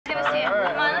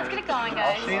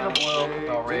peanut oil.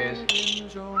 I'll raise.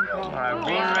 All right,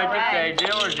 blue and red today.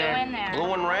 Dealer's in.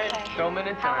 Blue and red? Show them in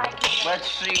the time.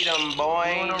 Let's see them,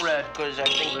 boys. Blue and red. Because I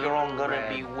think you're all gonna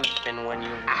be weeping when you...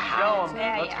 Show them.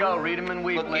 Let's go. Read them and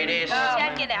weep. Look at this.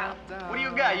 Check it out. What do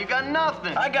you got? You got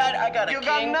nothing. I got a You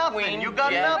king, got nothing. queen, You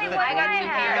got jack. nothing. I got two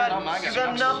hands. You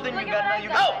got nothing. You got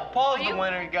nothing. Oh, Paul's the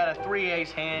winner. You got a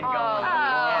 3-ace hand going. Oh,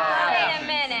 wait a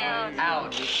minute.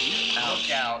 Out.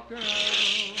 Look out.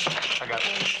 I got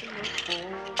it.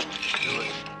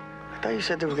 I thought you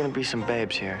said there were gonna be some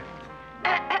babes here.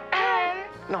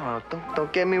 No,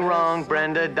 don't get me wrong,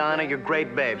 Brenda, Donna, you're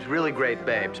great babes, really great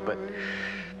babes, but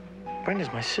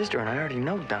Brenda's my sister, and I already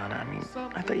know Donna. I mean,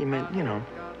 I thought you meant, you know,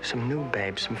 some new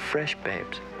babes, some fresh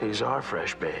babes. These are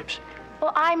fresh babes.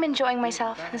 Well, I'm enjoying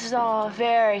myself. This is all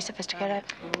very sophisticated.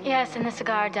 Yes, and the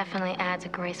cigar definitely adds a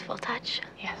graceful touch.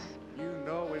 Yes. You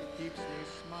know it keeps me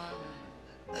smiling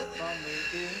from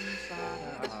the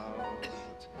inside out.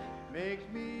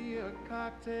 Make me a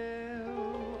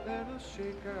cocktail and a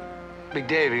shaker. Big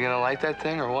Dave, you gonna light that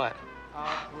thing or what?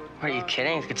 Are you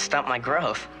kidding? It could stop my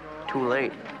growth. Too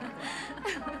late.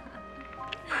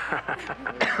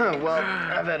 Well,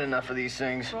 I've had enough of these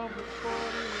things.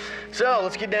 So,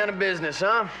 let's get down to business,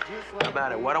 huh? How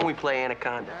about it? Why don't we play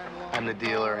Anaconda? I'm the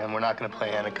dealer, and we're not gonna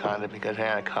play Anaconda because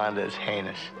Anaconda is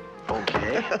heinous.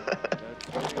 Okay.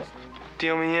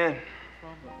 Deal me in.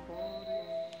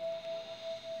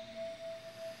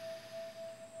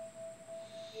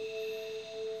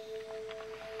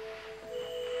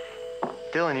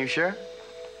 Dylan, you sure?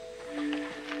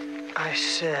 I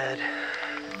said,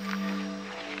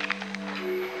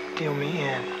 deal me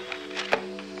in.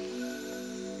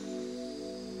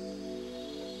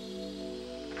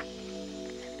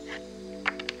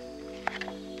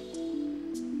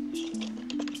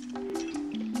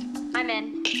 I'm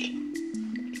in.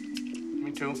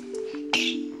 Me too.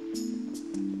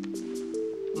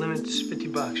 Limit's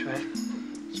 $50, right?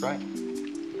 That's right.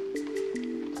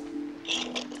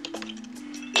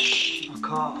 I'll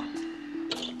call.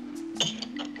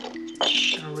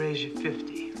 I'll raise you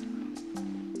 50.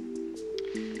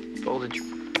 Folded.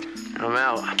 I'm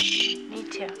out. Me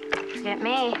too. Forget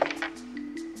me.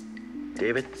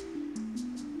 David?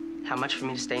 How much for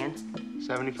me to stay in?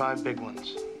 75 big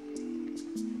ones.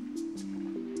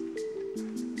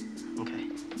 Okay.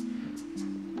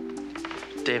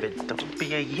 David, don't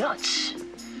be a yutz.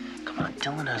 Come on,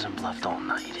 Dylan hasn't bluffed all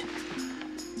night.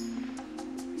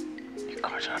 Your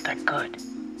cards aren't that good.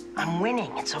 I'm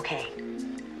winning. It's okay.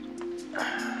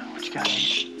 What you got,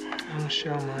 Ace? I'll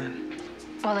show mine.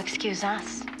 Well, excuse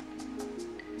us.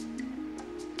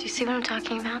 Do you see what I'm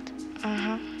talking about?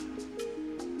 Mm-hmm.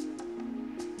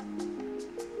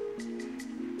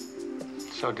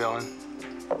 So, Dylan,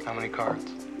 how many cards?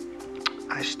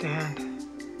 I stand.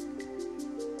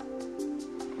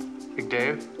 Big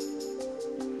Dave?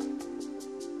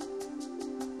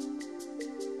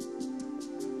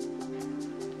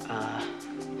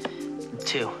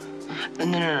 Two.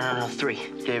 No, three.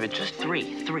 David, Just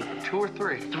three. 2 or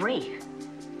 3? Three.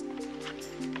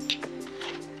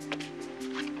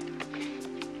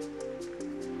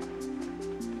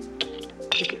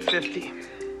 Take it 50.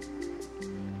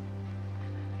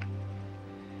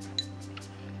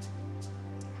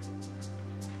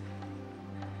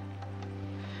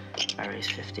 I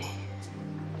raised 50.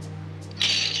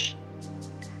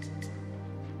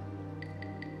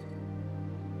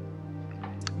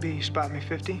 B, you spot me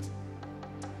 50?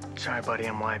 Sorry, buddy,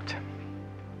 I'm wiped.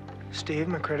 Steve,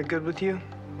 my credit good with you?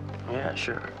 Yeah,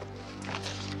 sure.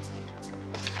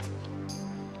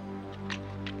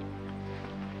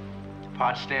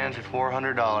 Pot stands at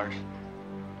 $400.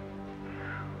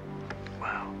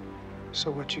 Wow. So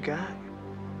what you got?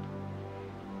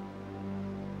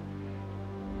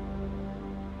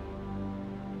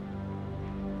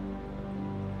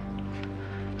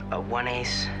 One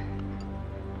ace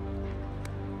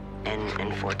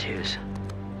and 4 twos.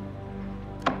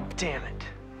 Damn it.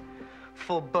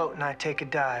 Full boat and I take a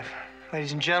dive.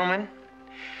 Ladies and gentlemen,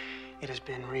 it has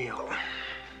been real.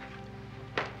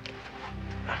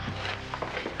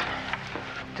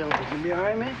 Dylan, you gonna be all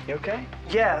right, man? You okay?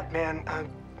 Yeah, man,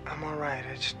 I'm all right.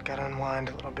 I just gotta unwind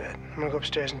a little bit. I'm gonna go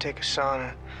upstairs and take a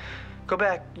sauna. Go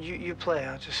back, you play.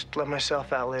 I'll just let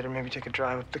myself out later, maybe take a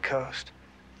drive up the coast.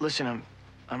 Listen,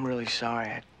 I'm really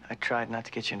sorry. I tried not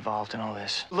to get you involved in all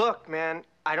this. Look, man,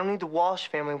 I don't need the Walsh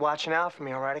family watching out for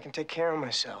me, all right? I can take care of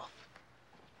myself.